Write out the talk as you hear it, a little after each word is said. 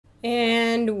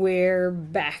And we're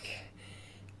back.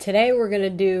 Today we're going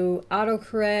to do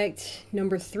autocorrect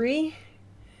number 3.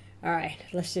 Alright,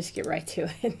 let's just get right to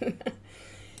it.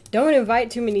 Don't invite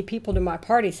too many people to my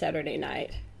party Saturday night.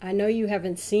 I know you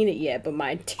haven't seen it yet, but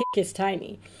my dick is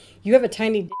tiny. You have a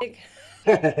tiny dick?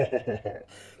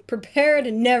 Prepare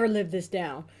to never live this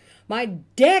down. My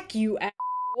deck, you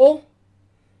asshole!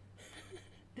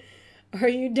 Are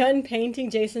you done painting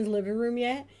Jason's living room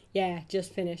yet? Yeah,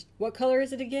 just finished. What color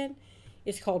is it again?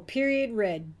 It's called period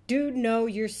red. Dude, no,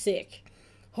 you're sick.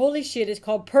 Holy shit, it's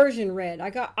called Persian red. I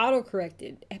got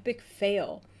auto-corrected. Epic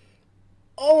fail.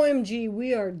 OMG,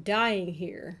 we are dying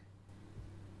here.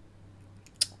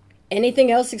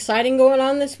 Anything else exciting going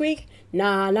on this week?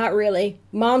 Nah, not really.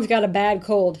 Mom's got a bad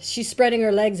cold. She's spreading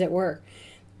her legs at work.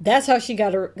 That's how she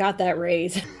got that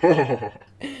raise.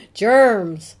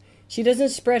 Germs. She doesn't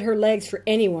spread her legs for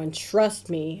anyone. Trust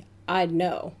me, I'd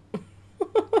know.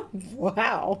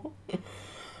 Wow.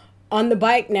 On the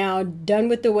bike now, done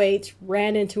with the weights,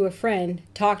 ran into a friend,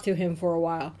 talked to him for a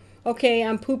while. Okay,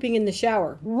 I'm pooping in the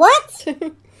shower. What?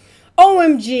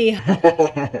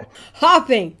 OMG.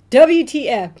 Hopping.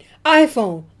 WTF.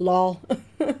 iPhone. Lol.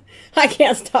 I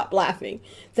can't stop laughing.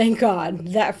 Thank God.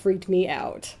 That freaked me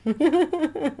out.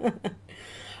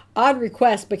 Odd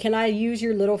request, but can I use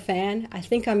your little fan? I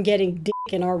think I'm getting dick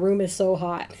and our room is so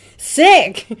hot.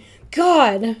 Sick!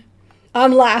 God!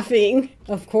 I'm laughing.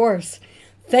 Of course.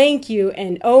 Thank you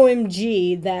and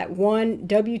OMG that one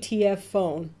WTF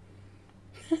phone.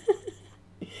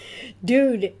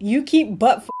 Dude, you keep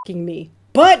butt fucking me.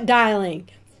 Butt dialing.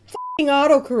 Fucking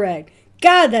autocorrect.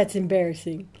 God, that's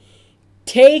embarrassing.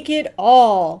 Take it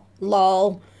all.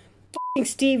 Lol. Fucking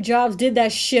Steve Jobs did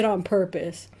that shit on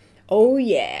purpose. Oh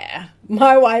yeah.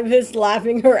 My wife is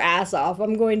laughing her ass off.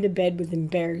 I'm going to bed with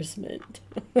embarrassment.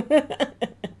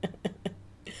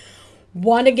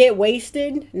 Want to get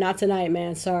wasted? Not tonight,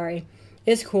 man. Sorry.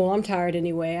 It's cool. I'm tired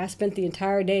anyway. I spent the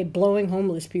entire day blowing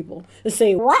homeless people. Let's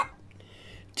say What?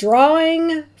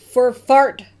 Drawing for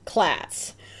fart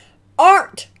class.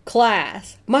 Art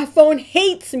class. My phone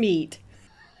hates meat.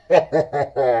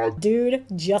 Dude,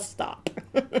 just stop.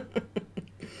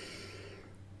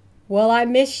 Well, I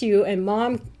miss you and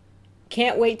Mom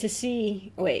can't wait to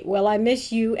see... Wait, well, I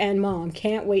miss you and Mom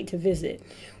can't wait to visit.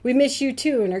 We miss you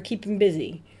too and are keeping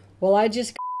busy. Well, I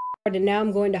just got and now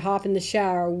I'm going to hop in the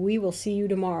shower. We will see you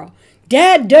tomorrow.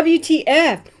 Dad,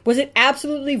 WTF! Was it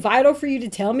absolutely vital for you to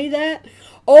tell me that?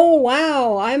 Oh,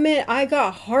 wow. I meant I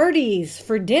got Hardee's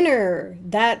for dinner.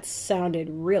 That sounded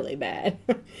really bad.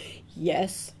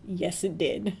 Yes, it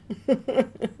did.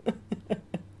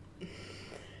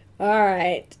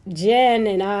 Alright, Jen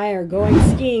and I are going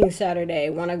skiing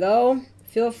Saturday. Wanna go?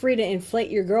 Feel free to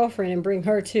inflate your girlfriend and bring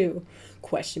her too.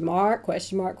 Question mark,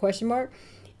 question mark, question mark.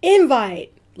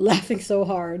 Invite! Laughing so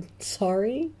hard.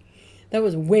 Sorry? That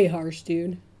was way harsh,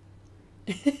 dude.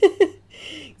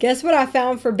 Guess what I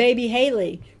found for baby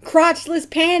Haley? Crotchless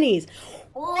panties.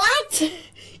 What?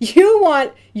 You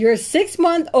want your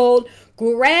 6-month-old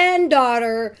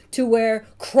granddaughter to wear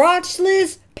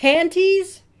crotchless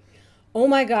panties? Oh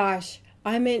my gosh,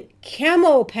 I meant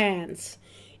camo pants.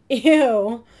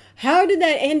 Ew, how did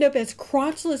that end up as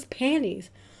crotchless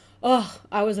panties? Ugh,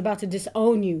 I was about to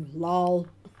disown you, lol.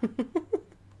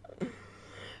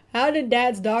 How did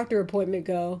Dad's doctor appointment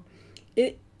go?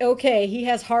 Okay, he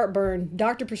has heartburn.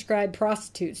 Doctor prescribed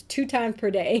prostitutes 2 times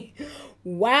per day.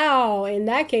 Wow, in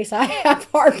that case, I have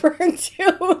heartburn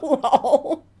too,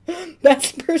 lol.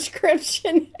 Best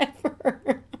prescription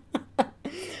ever.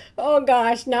 Oh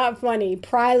gosh, not funny.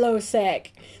 Prilosec.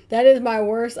 That is my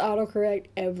worst autocorrect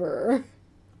ever.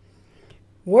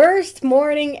 Worst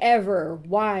morning ever.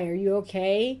 Why? Are you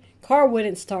okay? Car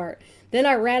wouldn't start. Then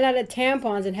I ran out of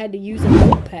tampons and had to use a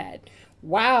notepad.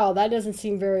 Wow, that doesn't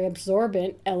seem very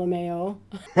absorbent, LMAO.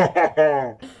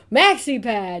 Maxi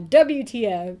pad.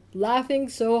 WTF. Laughing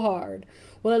so hard.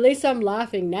 Well, at least I'm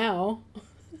laughing now.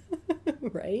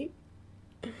 Right?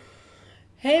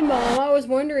 Hey, Mom, I was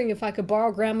wondering if I could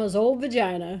borrow Grandma's old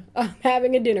vagina. I'm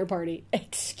having a dinner party.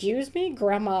 Excuse me?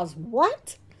 Grandma's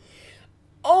what?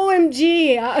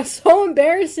 OMG, so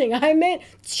embarrassing. I meant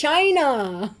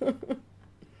China.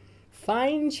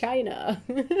 Fine China.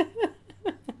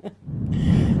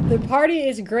 The party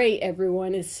is great.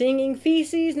 Everyone is singing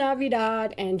Feces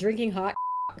Navidad and drinking hot.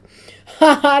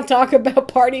 Haha, talk about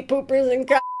party poopers and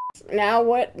Now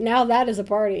what? Now that is a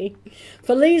party.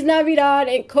 Feliz Navidad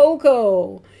and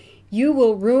Coco. You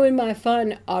will ruin my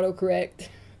fun, autocorrect.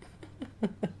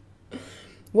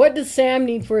 What does Sam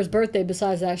need for his birthday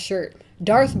besides that shirt?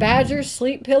 Darth Badger's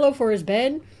sleep pillow for his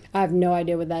bed? I have no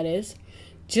idea what that is.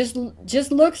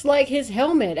 Just looks like his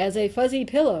helmet as a fuzzy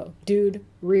pillow. Dude,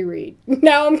 reread.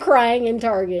 Now I'm crying in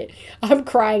Target. I'm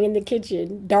crying in the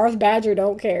kitchen. Darth Badger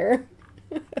don't care.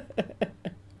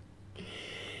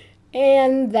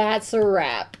 And that's a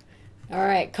wrap. All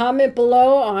right, comment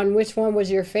below on which one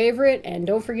was your favorite, and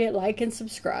don't forget like and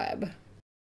subscribe.